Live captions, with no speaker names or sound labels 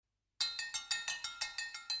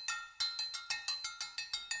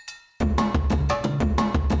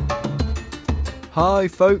Hi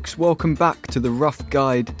folks, welcome back to the Rough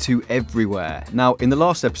Guide to Everywhere. Now, in the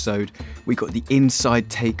last episode, we got the inside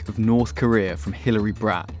take of North Korea from Hilary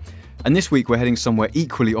Bratt. And this week we're heading somewhere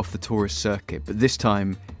equally off the tourist circuit, but this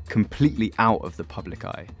time completely out of the public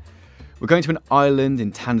eye. We're going to an island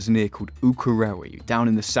in Tanzania called Ukerewe, down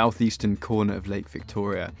in the southeastern corner of Lake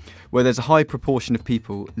Victoria, where there's a high proportion of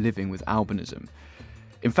people living with albinism.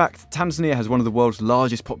 In fact, Tanzania has one of the world's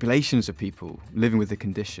largest populations of people living with the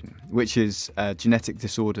condition, which is a genetic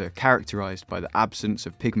disorder characterised by the absence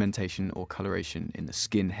of pigmentation or coloration in the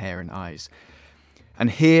skin, hair and eyes.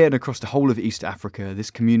 And here and across the whole of East Africa,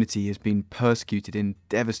 this community has been persecuted in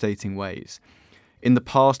devastating ways. In the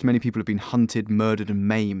past, many people have been hunted, murdered and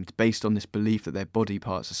maimed based on this belief that their body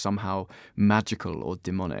parts are somehow magical or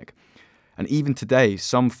demonic. And even today,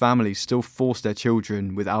 some families still force their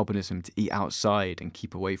children with albinism to eat outside and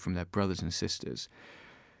keep away from their brothers and sisters.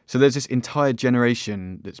 So there's this entire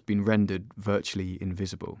generation that's been rendered virtually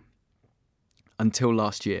invisible. Until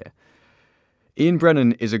last year. Ian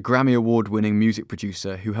Brennan is a Grammy Award-winning music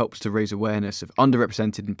producer who helps to raise awareness of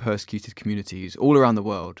underrepresented and persecuted communities all around the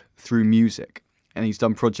world through music. And he's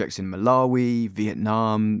done projects in Malawi,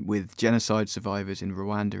 Vietnam, with genocide survivors in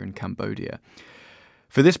Rwanda and Cambodia.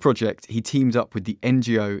 For this project, he teamed up with the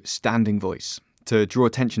NGO Standing Voice to draw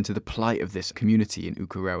attention to the plight of this community in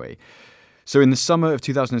Ukerewe. So in the summer of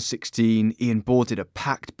 2016, Ian boarded a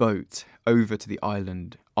packed boat over to the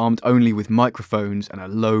island, armed only with microphones and a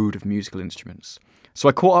load of musical instruments. So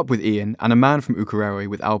I caught up with Ian and a man from Ukerewe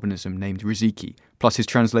with albinism named Riziki, plus his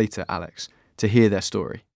translator Alex, to hear their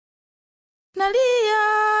story.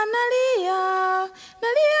 Nalia, nalia,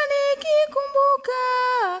 nalia nikikumbuka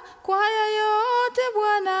kwa haya yote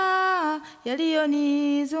Bwana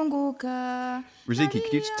yaliyonizunguka. Riziki,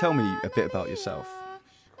 could you just tell me a bit about yourself?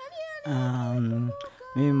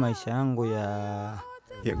 Mimi maisha yangu ya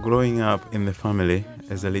growing up in the family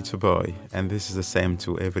as a little boy, and this is the same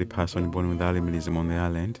to every person born with albinism on the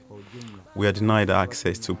island, we are denied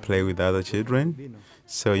access to play with other children.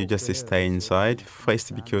 So you just stay inside,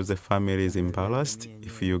 first because the family is embarrassed.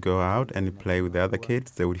 If you go out and play with the other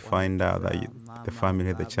kids, they will find out that the family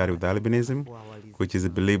has a child with albinism, which is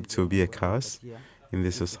believed to be a curse in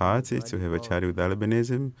the society, to have a child with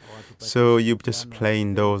albinism. So you just play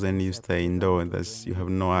indoors and you stay indoors, and you have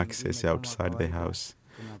no access outside the house.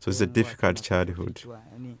 So it's a difficult childhood.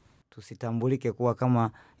 Tusitambulike kuwa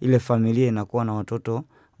kama ile familia inakuwa na watoto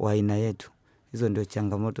wa aina yetu. Hizo ndio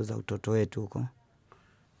changamoto za utoto wetu huko.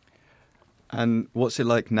 And what's it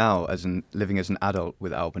like now living as an adult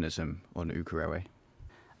with albinism on Ukerewe?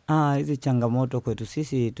 Hizi changamoto kwetu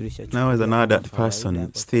sisi tulishachukua. Now as an adult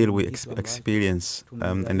person, still we experience,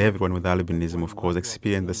 and everyone with albinism, of course,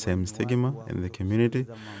 experience the same stigma in the community.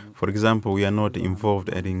 For example, we are not involved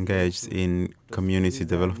and engaged in community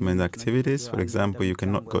development activities. For example, you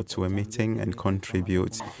cannot go to a meeting and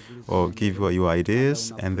contribute or give your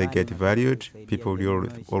ideas and they get valued. People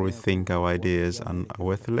always think our ideas are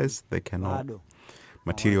worthless. They cannot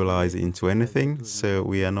materialize into anything, so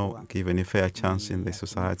we are not given a fair chance in the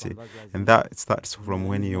society, and that starts from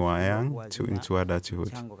when you are young into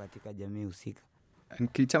adulthood.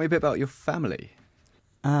 And can you tell me a bit about your family?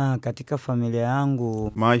 Katika familia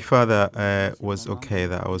yangu, my father was okay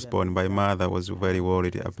that I was born. My mother was very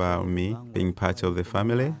worried about me being part of the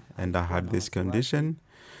family, and I had this condition,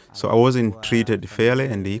 so I wasn't treated fairly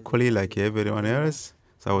and equally like everyone else.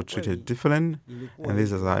 So I was treated different, and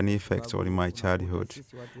this is an effect on my childhood.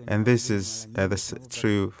 And this is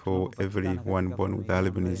true for everyone born with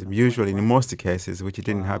albinism. Usually, in most cases, which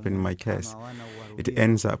didn't happen in my case, it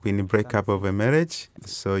ends up in a breakup of a marriage.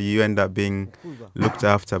 So you end up being looked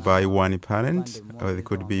after by one parent, or it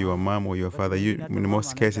could be your mom or your father. In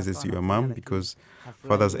most cases, it's your mom, because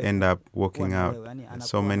fathers end up walking out. And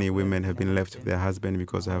so many women have been left with their husband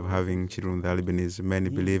because of having children with albinism, many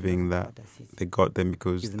believing that they got them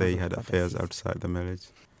because they had affairs outside the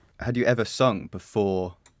marriage. Had you ever sung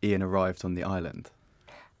before Ian arrived on the island?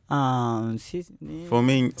 For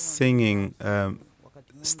me, singing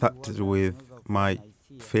started with my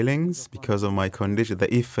feelings because of my condition,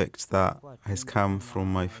 the effects that has come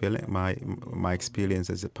from my feeling, my experience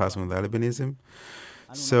as a person with albinism.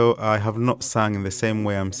 So I have not sung in the same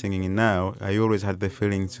way I'm singing now. I always had the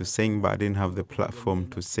feeling to sing, but I didn't have the platform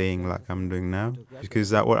to sing like I'm doing now.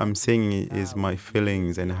 Because what I'm singing is my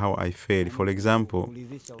feelings and how I feel. For example,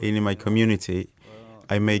 in my community,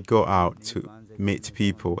 I may go out to meet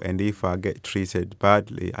people, and if I get treated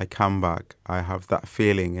badly, I come back. I have that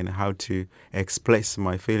feeling, and how to express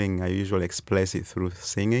my feeling, I usually express it through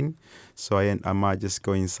singing. So I might just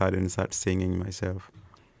go inside and start singing myself.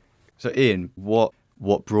 So Ian, what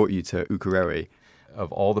brought you to Ukerewe?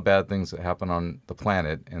 of all the bad things that happen on the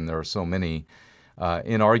planet, and there are so many,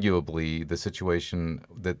 inarguably the situation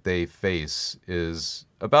that they face is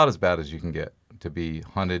about as bad as you can get. To be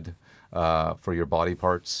hunted for your body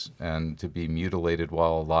parts, and to be mutilated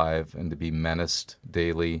while alive, and to be menaced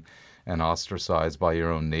daily and ostracized by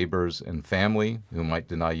your own neighbors and family who might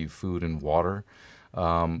deny you food and water.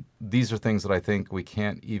 These are things that I think we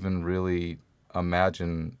can't even really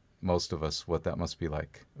imagine, most of us, what that must be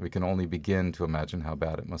like. We can only begin to imagine how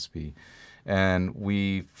bad it must be. And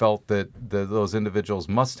we felt that those individuals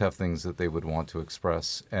must have things that they would want to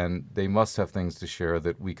express, and they must have things to share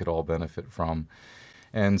that we could all benefit from.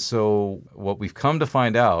 And so what we've come to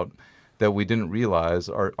find out that we didn't realize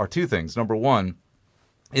are two things. Number one,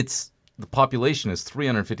 the population is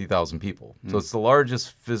 350,000 people. So it's the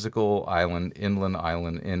largest physical island, inland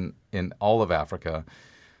island in all of Africa.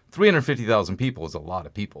 350,000 people is a lot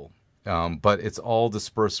of people. But it's all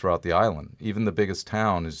dispersed throughout the island. Even the biggest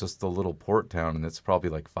town is just a little port town, and it's probably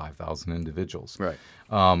like 5,000 individuals. Right.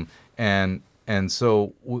 And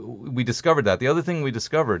so we discovered that. The other thing we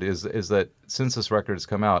discovered is that since this record has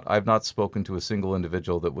come out, I've not spoken to a single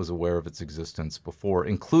individual that was aware of its existence before,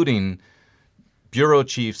 including bureau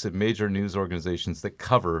chiefs at major news organizations that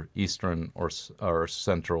cover Eastern or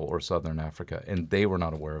Central or Southern Africa, and they were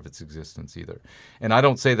not aware of its existence either. And I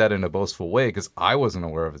don't say that in a boastful way, because I wasn't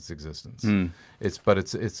aware of its existence.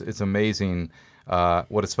 It's amazing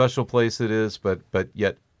what a special place it is, but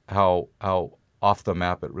yet how off the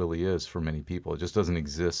map it really is for many people. It just doesn't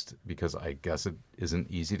exist because I guess it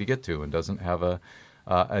isn't easy to get to and doesn't have a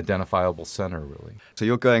identifiable center, really. So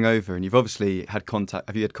you're going over, and you've obviously had contact.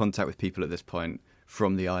 Have you had contact with people at this point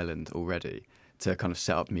from the island already to kind of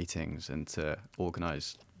set up meetings and to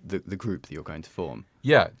organise the group that you're going to form?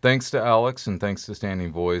 Yeah, thanks to Alex and thanks to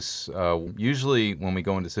Standing Voice. Usually when we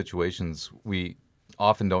go into situations, we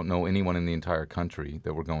often don't know anyone in the entire country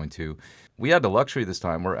that we're going to. We had the luxury this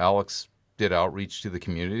time where Alex did outreach to the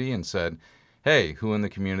community and said, hey, who in the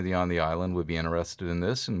community on the island would be interested in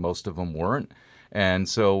this? And most of them weren't. And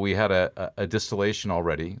so we had a distillation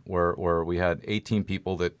already where we had 18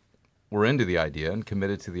 people that were into the idea and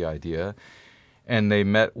committed to the idea. And they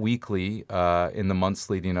met weekly in the months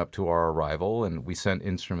leading up to our arrival. And we sent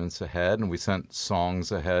instruments ahead and we sent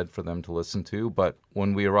songs ahead for them to listen to. But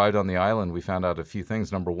when we arrived on the island, we found out a few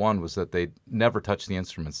things. Number one was that they'd never touched the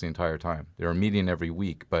instruments the entire time. They were meeting every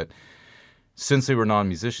week. But since they were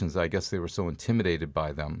non-musicians, I guess they were so intimidated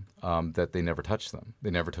by them that they never touched them.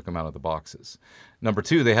 They never took them out of the boxes. Number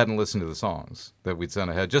two, they hadn't listened to the songs that we'd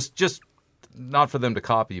sent ahead, just not for them to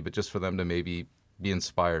copy, but just for them to maybe be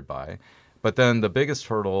inspired by. But then the biggest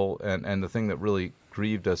hurdle and the thing that really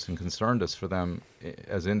grieved us and concerned us for them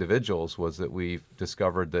as individuals was that we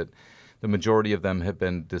discovered that the majority of them had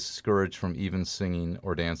been discouraged from even singing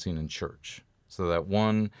or dancing in church. So that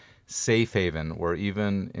one safe haven, where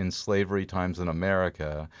even in slavery times in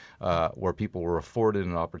America, where people were afforded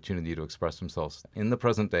an opportunity to express themselves in the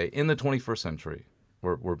present day, in the 21st century,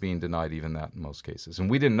 we're being denied even that in most cases. And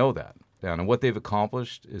we didn't know that. And what they've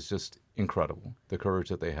accomplished is just incredible, the courage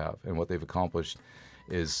that they have. And what they've accomplished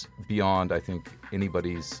is beyond, I think,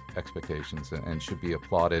 anybody's expectations and should be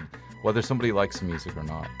applauded, whether somebody likes the music or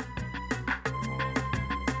not.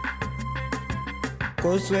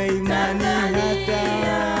 Koswe imani hata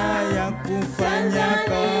ya kufanya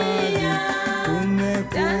kazi,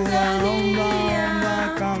 tumekuwa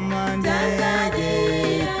omba kama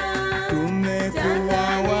ndege,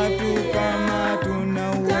 tumekuwa watu kama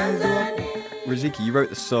tuna uwezo. Riziki, you wrote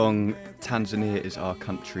the song Tanzania is Our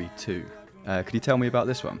Country Too. Could you tell me about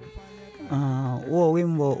this one? Huo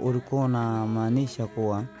wimbo ulikuwa unamaanisha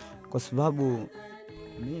kuwa kwa sababu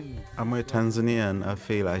I'm a Tanzanian. I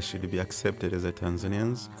feel I should be accepted as a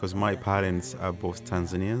Tanzanian because my parents are both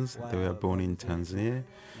Tanzanians. They were born in Tanzania.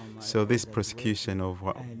 So this persecution of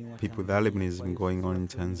people with albinism going on in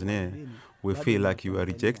Tanzania, we feel like you are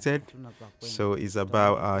rejected. So it's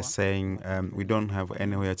about us saying we don't have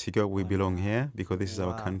anywhere to go. We belong here because this is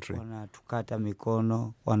our country. Wanatukata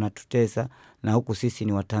mikono, wanatutesa, na huku sisi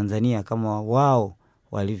ni Watanzania kama wao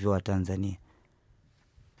walivyo Watanzania.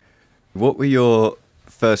 What were your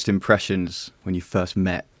first impressions when you first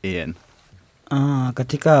met Ian?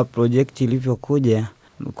 Katika project ilivyokuja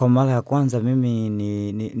kwa mara ya kwanza mimi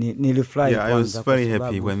nilifurahi kwanza. Yeah, I was very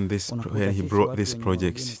happy when he brought this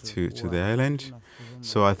project to the island.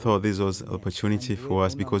 So I thought this was an opportunity for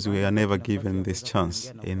us because we are never given this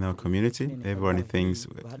chance in our community. Everyone thinks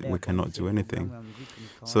we cannot do anything.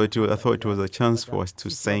 So I thought it was a chance for us to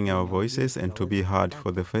sing our voices and to be heard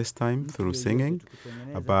for the first time through singing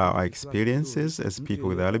about our experiences as people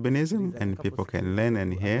with albinism, and people can learn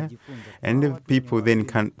and hear. And if people then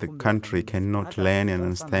the country cannot learn and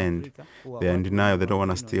understand, they're in denial, they don't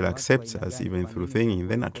want to still accept us even through singing,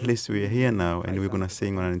 then at least we're here now and we're going to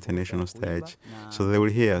sing on an international stage. So they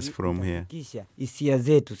will hear us from here. Hisia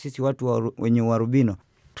zetu sisi watu wenye Warubino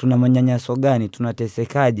tuna manyanyaso gani,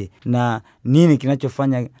 tunatesekaje na nini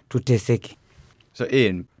kinachofanya tuteseke. So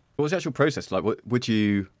Ian, what was the actual process like? Would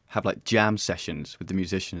you have like jam sessions with the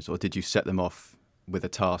musicians, or did you set them off with a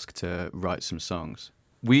task to write some songs?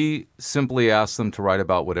 We simply asked them to write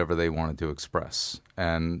about whatever they wanted to express.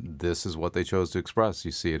 And this is what they chose to express.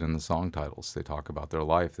 You see it in the song titles. They talk about their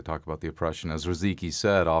life. They talk about the oppression. As Riziki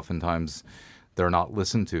said, oftentimes they're not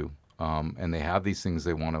listened to. And they have these things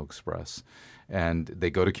they want to express. And they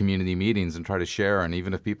go to community meetings and try to share. And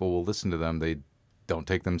even if people will listen to them, they don't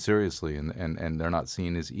take them seriously. And they're not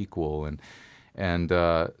seen as equal. And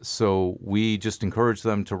so we just encourage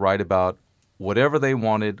them to write about whatever they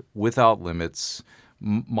wanted without limits.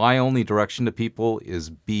 My only direction to people is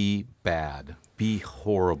be bad, be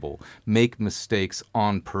horrible, make mistakes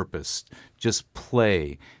on purpose, just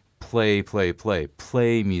play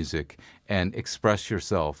music and express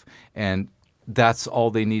yourself. And that's all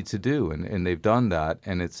they need to do. And they've done that.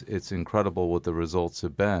 And it's incredible what the results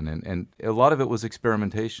have been. And a lot of it was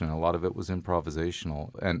experimentation. A lot of it was improvisational.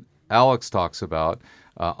 And Alex talks about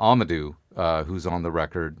Amadou, who's on the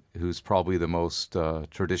record, who's probably the most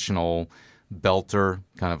traditional belter,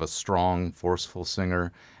 kind of a strong, forceful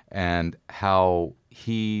singer, and how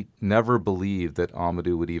he never believed that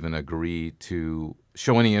Amadou would even agree to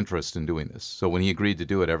show any interest in doing this. So when he agreed to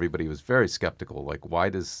do it, everybody was very skeptical. Like, why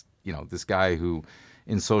does, this guy who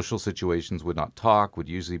in social situations would not talk, would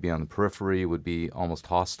usually be on the periphery, would be almost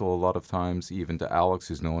hostile a lot of times, even to Alex,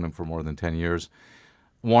 who's known him for more than 10 years,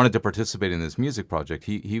 wanted to participate in this music project.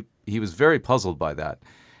 He was very puzzled by that.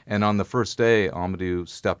 And on the first day, Amadou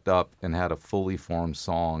stepped up and had a fully formed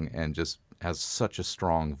song and just has such a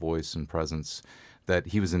strong voice and presence that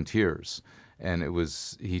he was in tears. And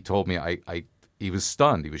he told me, he was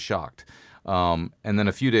stunned, he was shocked. And then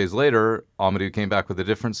a few days later, Amadou came back with a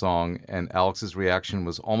different song, and Alex's reaction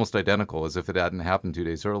was almost identical, as if it hadn't happened 2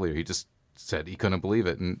 days earlier. He just said he couldn't believe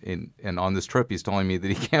it. And on this trip, he's telling me that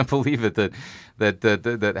he can't believe it,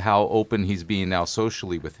 that how open he's being now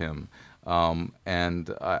socially with him. And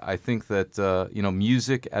I think that,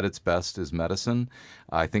 music at its best is medicine.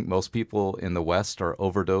 I think most people in the West are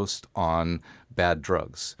overdosed on bad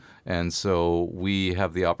drugs. And so we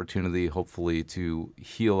have the opportunity, hopefully, to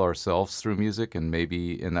heal ourselves through music. And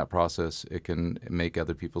maybe in that process, it can make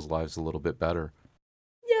other people's lives a little bit better.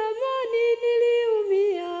 Jamani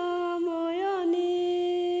niliumia moyoni,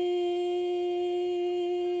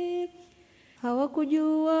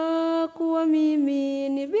 hawakujua kuwa mimi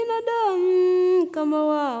ni binadamu kama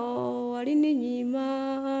wao,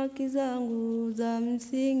 walininyima haki zangu za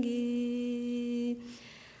msingi.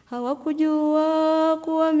 Hawakujua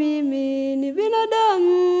kuwa mimi ni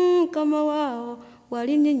binadamu kama wao,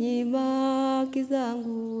 walininyima haki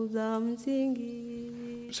zangu za msingi.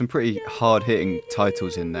 Some pretty hard-hitting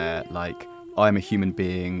titles in there, like I Am a Human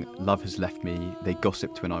Being, Love Has Left Me, They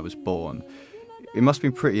Gossiped When I Was Born. It must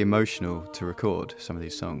have been pretty emotional to record some of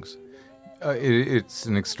these songs. It's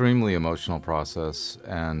an extremely emotional process,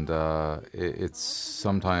 and it's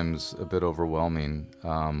sometimes a bit overwhelming.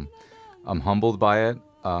 I'm humbled by it.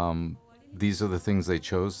 These are the things they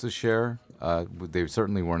chose to share. They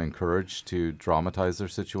certainly weren't encouraged to dramatize their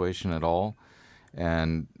situation at all.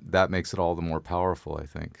 And that makes it all the more powerful, I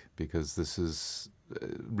think, because this is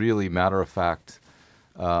really matter-of-fact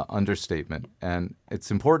understatement. And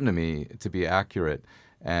it's important to me to be accurate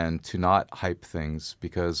and to not hype things,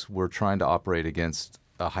 because we're trying to operate against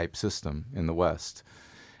a hype system in the West.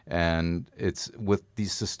 And it's with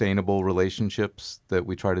these sustainable relationships that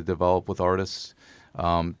we try to develop with artists,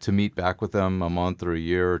 to meet back with them a month or a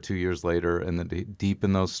year or 2 years later and then to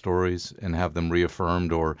deepen those stories and have them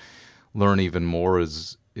reaffirmed or learn even more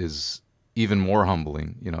is even more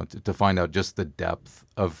humbling, to find out just the depth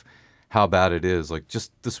of how bad it is. Like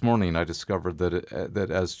just this morning, I discovered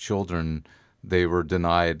that as children, they were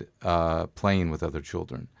denied playing with other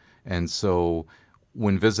children. And so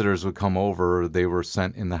when visitors would come over, they were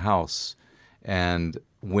sent in the house. And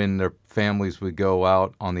when their families would go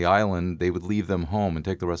out on the island, they would leave them home and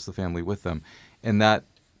take the rest of the family with them. And that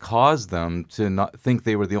caused them to not think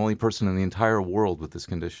they were the only person in the entire world with this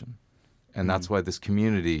condition. And that's why this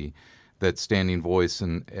community that Standing Voice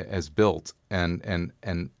has built and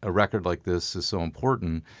a record like this is so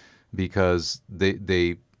important, because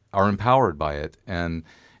they are empowered by it. And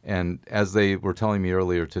as they were telling me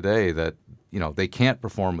earlier today that, they can't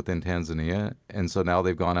perform within Tanzania, and so now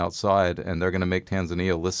they've gone outside and they're going to make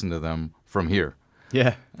Tanzania listen to them from here.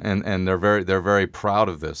 Yeah. And they're very proud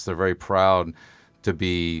of this. They're very proud to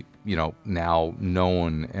be, now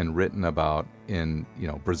known and written about in,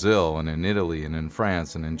 Brazil and in Italy and in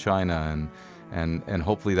France and in China, and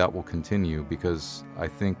hopefully that will continue, because I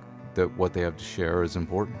think that what they have to share is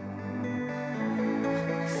important.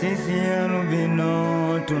 Sisi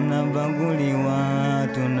albino tunabaguliwa,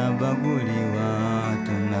 tunabaguliwa,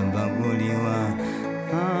 tunabaguliwa.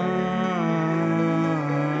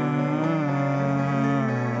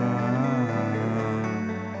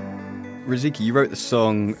 Riziki, you wrote the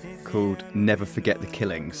song called Never Forget the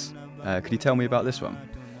Killings. Could you tell me about this one?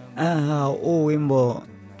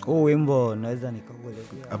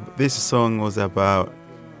 This song was about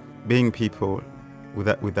being people with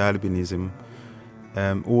albinism,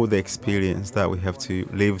 all the experience that we have to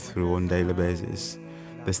live through on a daily basis.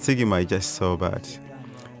 The stigma is just so bad.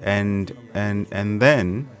 And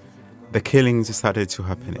then the killings started to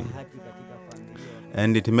happening.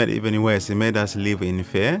 And it made it even worse. It made us live in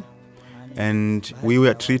fear. And we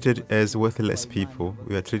were treated as worthless people.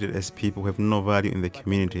 We were treated as people who have no value in the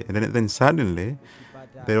community. And then suddenly,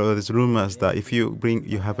 there are these rumors that if you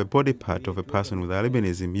have a body part of a person with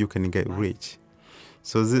albinism, you can get rich.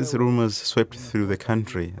 So these rumors swept through the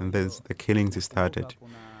country, and then the killings started.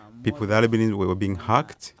 People with albinism were being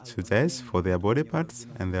hacked to death for their body parts,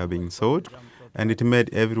 and they are being sold. And it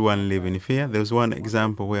made everyone live in fear. There was one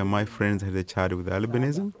example where my friends had a child with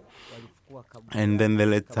albinism, and then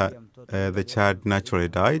the child naturally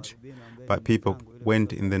died, but people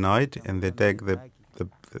went in the night and they dug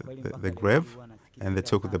the grave and they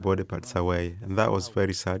took the body parts away, and that was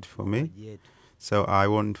very sad for me. So I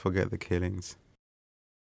won't forget the killings.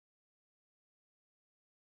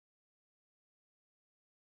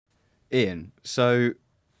 Ian, so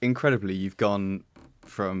incredibly, you've gone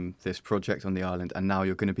from this project on the island and now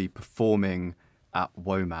you're going to be performing at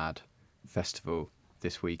WOMAD Festival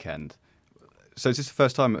this weekend. So is this the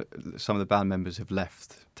first time some of the band members have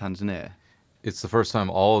left Tanzania? It's the first time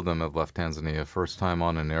all of them have left Tanzania. First time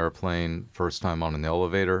on an airplane, first time on an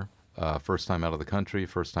elevator, first time out of the country,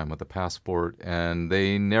 first time with a passport, and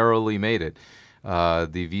they narrowly made it.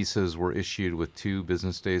 The visas were issued with 2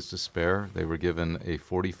 business days to spare. They were given a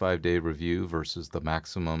 45-day review versus the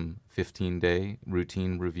maximum 15-day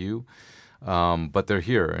routine review. But they're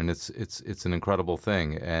here, and it's an incredible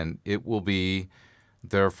thing. And it will be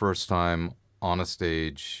their first time on a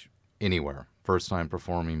stage anywhere, first time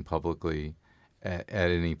performing publicly at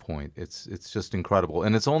any point. It's just incredible.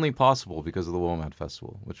 And it's only possible because of the WOMAD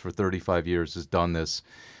Festival, which for 35 years has done this,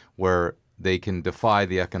 where they can defy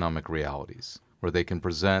the economic realities, where they can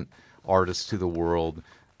present artists to the world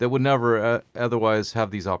that would never otherwise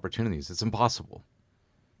have these opportunities. It's impossible.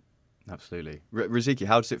 Absolutely. Riziki,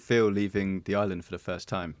 how does it feel leaving the island for the first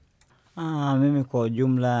time? Mimi kwa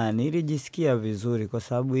ujumla nilijisikia vizuri kwa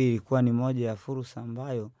sababu hii ilikuwa ni moja ya fursa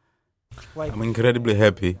ambayo I'm incredibly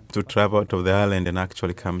happy to travel out of the island and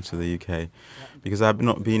actually come to the UK, because I've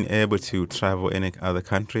not been able to travel any other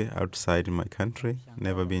country outside my country,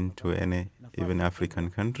 never been to any even African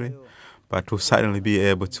country, but to suddenly be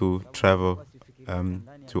able to travel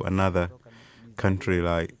to another country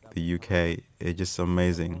like the UK is just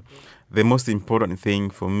amazing. The most important thing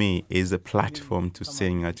for me is a platform to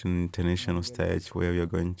sing at an international stage where we are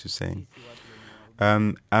going to sing.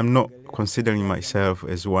 I'm not considering myself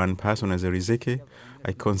as one person, as a Riziki.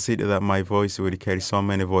 I consider that my voice will carry so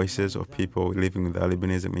many voices of people living with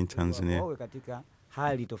albinism in Tanzania.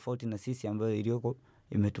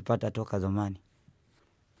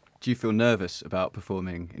 Do you feel nervous about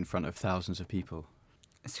performing in front of thousands of people?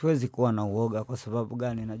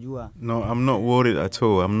 No, I'm not worried at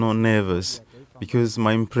all. I'm not nervous, because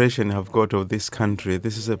my impression I've got of this country,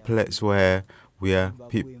 this is a place where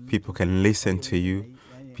people can listen to you,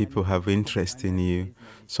 people have interest in you.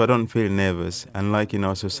 So I don't feel nervous. Unlike in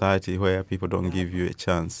our society where people don't give you a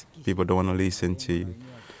chance, people don't want to listen to you.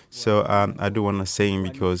 So I do want to sing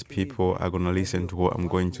because people are going to listen to what I'm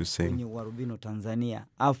going to sing.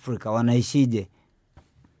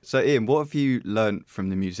 So Ian, what have you learned from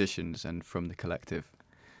the musicians and from the collective?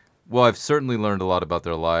 Well, I've certainly learned a lot about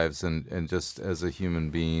their lives, and just as a human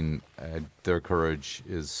being, their courage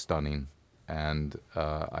is stunning. And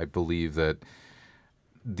I believe that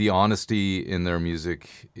the honesty in their music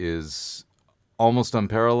is almost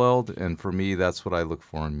unparalleled, and for me, that's what I look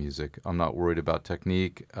for in music. I'm not worried about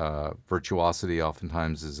technique. Virtuosity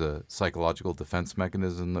oftentimes is a psychological defense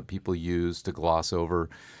mechanism that people use to gloss over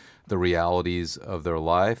the realities of their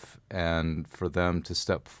life, and for them to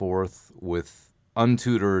step forth with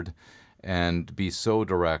untutored and be so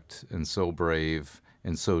direct and so brave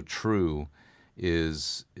and so true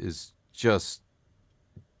is just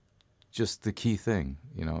the key thing,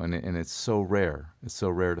 and it's so rare. It's so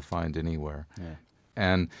rare to find anywhere. Yeah.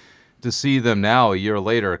 And to see them now, a year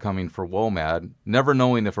later, coming for WOMAD, never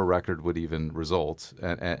knowing if a record would even result,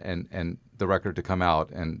 and the record to come out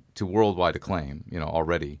and to worldwide acclaim,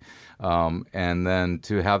 already. And then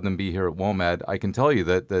to have them be here at WOMAD, I can tell you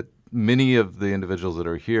that many of the individuals that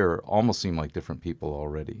are here almost seem like different people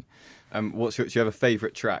already. Do you have a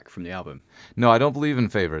favourite track from the album? No, I don't believe in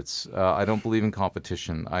favorites. I don't believe in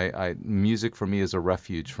competition. Music for me is a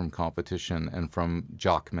refuge from competition and from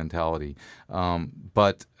jock mentality.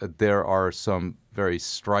 But there are some very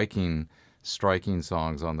striking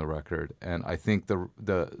songs on the record, and I think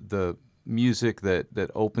the music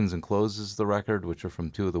that opens and closes the record, which are from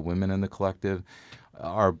two of the women in the collective,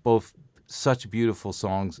 are both such beautiful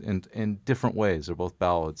songs in different ways. They're both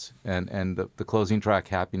ballads. And the closing track,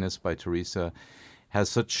 Happiness by Teresa, has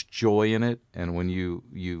such joy in it. And when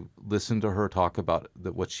you listen to her talk about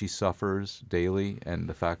what she suffers daily and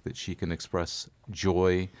the fact that she can express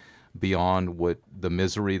joy beyond what the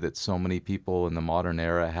misery that so many people in the modern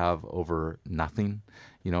era have over nothing,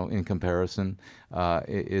 in comparison,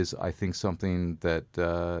 is, I think, something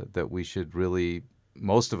that we should really,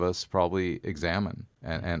 most of us probably examine,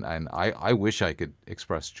 and I wish I could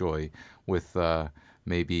express joy with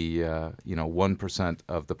maybe 1%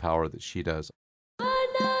 of the power that she does.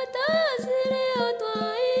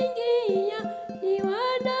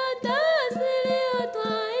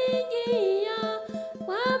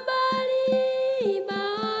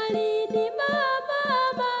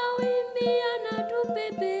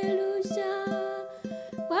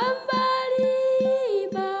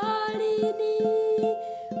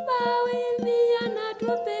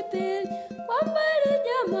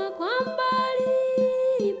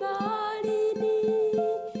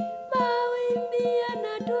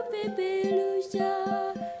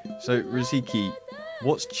 So, Riziki,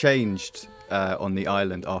 what's changed on the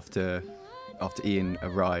island after Ian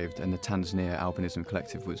arrived and the Tanzania Albinism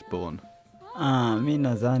Collective was born? Mi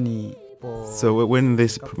nadhani So when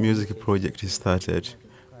this music project started,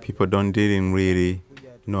 people didn't really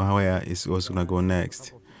know how it was going to go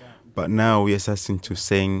next. But now we are starting to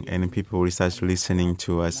sing and people will start listening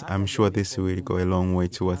to us. I'm sure this will go a long way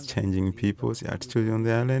towards changing people's attitude on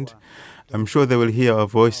the island. I'm sure they will hear our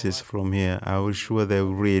voices from here. I'm sure they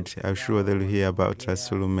will read. I'm sure they will hear about us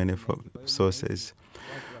through many sources.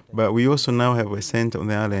 But we also now have a center on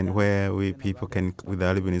the island where people can, with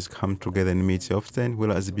Albanians, come together and meet often.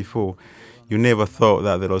 Whereas before, you never thought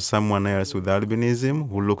that there was someone else with albinism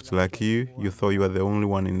who looked like you. You thought you were the only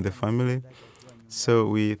one in the family.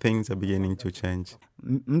 So things are beginning to change.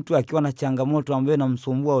 Mtu akiwa na changamoto ambayo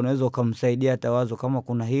inamsumbua unaweza ukamsaidia hata wazo kama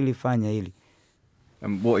kuna hili fanya hili.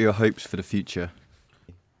 And what are your hopes for the future?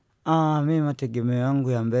 Mimi mategemeo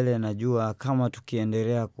yangu ya mbele najua kama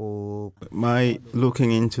tukiendelea My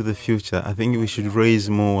looking into the future, I think we should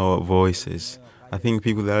raise more our voices. I think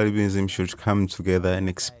people with albinism should come together and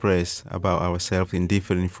express about ourselves in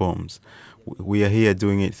different forms. We are here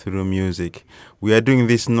doing it through music. We are doing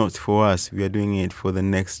this not for us. We are doing it for the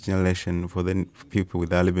next generation, for the people with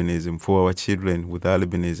albinism, for our children with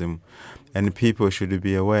albinism. And people should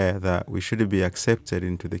be aware that we should be accepted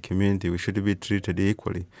into the community. We should be treated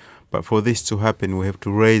equally. But for this to happen, we have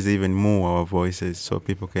to raise even more our voices so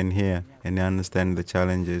people can hear and understand the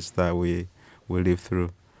challenges that we live through.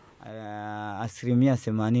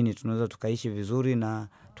 80% tunaweza tukaishi vizuri na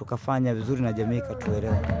tukafanya vizuri na jamii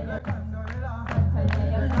ikatuelewa.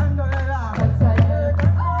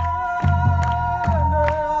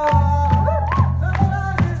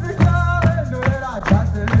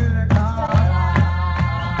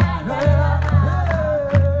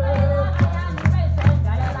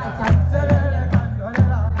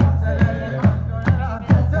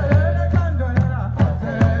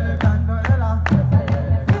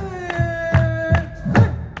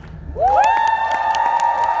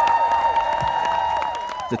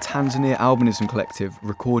 The Tanzania Albinism Collective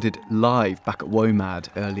recorded live back at WOMAD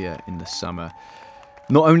earlier in the summer.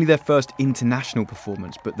 Not only their first international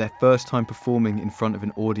performance, but their first time performing in front of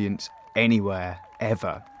an audience anywhere,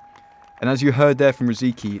 ever. And as you heard there from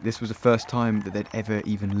Riziki, this was the first time that they'd ever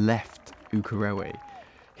even left Ukerewe.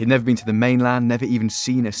 He'd never been to the mainland, never even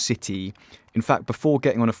seen a city. In fact, before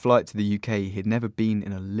getting on a flight to the UK, he'd never been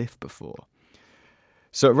in a lift before.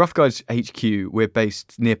 So at Rough Guides HQ, we're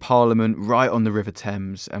based near Parliament, right on the River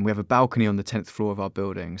Thames, and we have a balcony on the 10th floor of our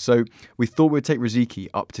building. So we thought we'd take Riziki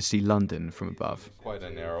up to see London from above. Quite a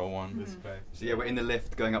narrow one. So yeah, we're in the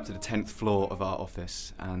lift going up to the 10th floor of our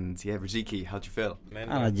office. And yeah, Riziki, how'd you feel?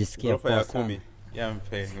 Anajisikia poa sana. Yeah, I'm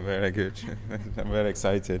feeling very good. I'm very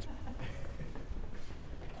excited.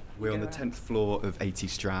 We're on the 10th floor of 80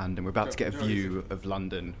 Strand, and we're about to get a view of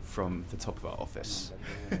London from the top of our office.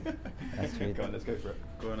 That's right. Go on, let's go for it.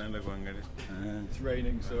 Go on, go on. It's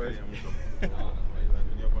raining, sorry.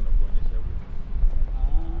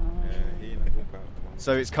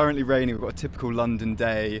 So it's currently raining. We've got a typical London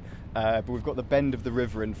day, but we've got the bend of the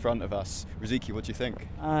river in front of us. Riziki, what do you think?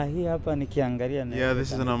 Hii hapa nikiangalia na Yeah,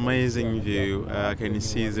 this is an amazing view. Can you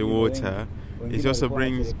see the water? It also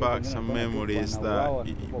brings back some memories that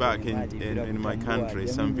back in my country,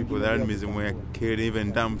 some people, the Albinism were killed,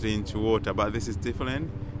 even dumped into water, but this is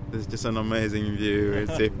different. This is just an amazing view.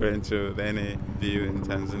 It's different to any view in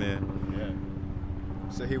Tanzania. Yeah.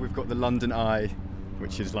 So here we've got the London Eye,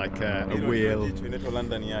 which is like a wheel. And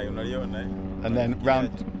then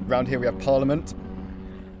round here we have Parliament.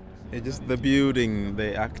 It's just the building,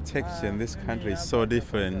 the architecture in this country is so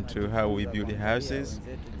different to how we build houses.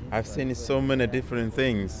 I've seen so many different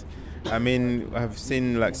things. I mean, I've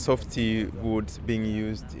seen like softy woods being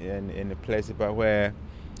used in a place, but where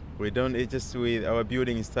we don't. It's just our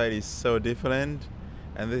building style is so different,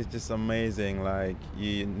 and this is just amazing. Like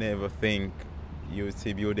you never think you would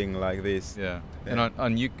see building like this. Yeah. And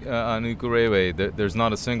on Ukerewe, there's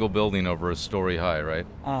not a single building over a story high, right?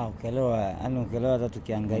 Ukerewe hata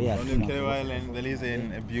tukiangalia On Ukerewe Island, there is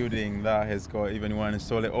a building that has got even one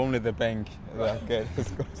story. Only the bank that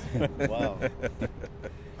has got. Wow.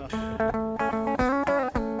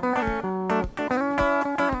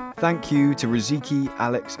 Thank you to Riziki,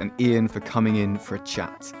 Alex and Ian for coming in for a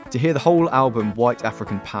chat. To hear the whole album White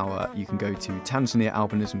African Power, you can go to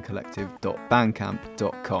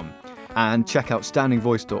tanzaniaalbinismcollective.bandcamp.com and check out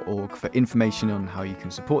standingvoice.org for information on how you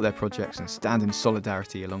can support their projects and stand in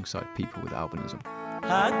solidarity alongside people with albinism.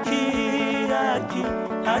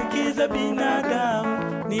 Haki za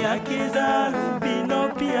binadamu ni haki za albino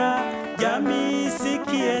pia, jamii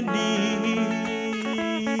sikieni.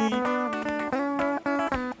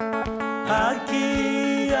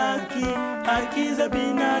 Haki za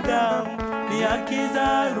binadamu ni haki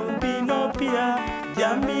za albino pia,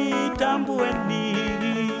 jamii tambueni.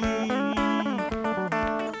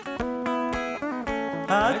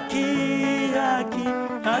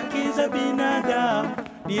 Haki za binadamu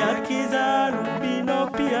ni haki za albino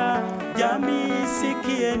pia, jamii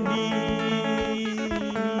sikieni.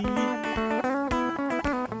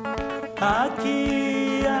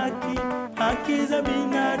 Haki za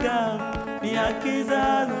binadamu ni haki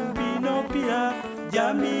za albino pia,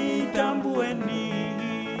 jamii tambueni.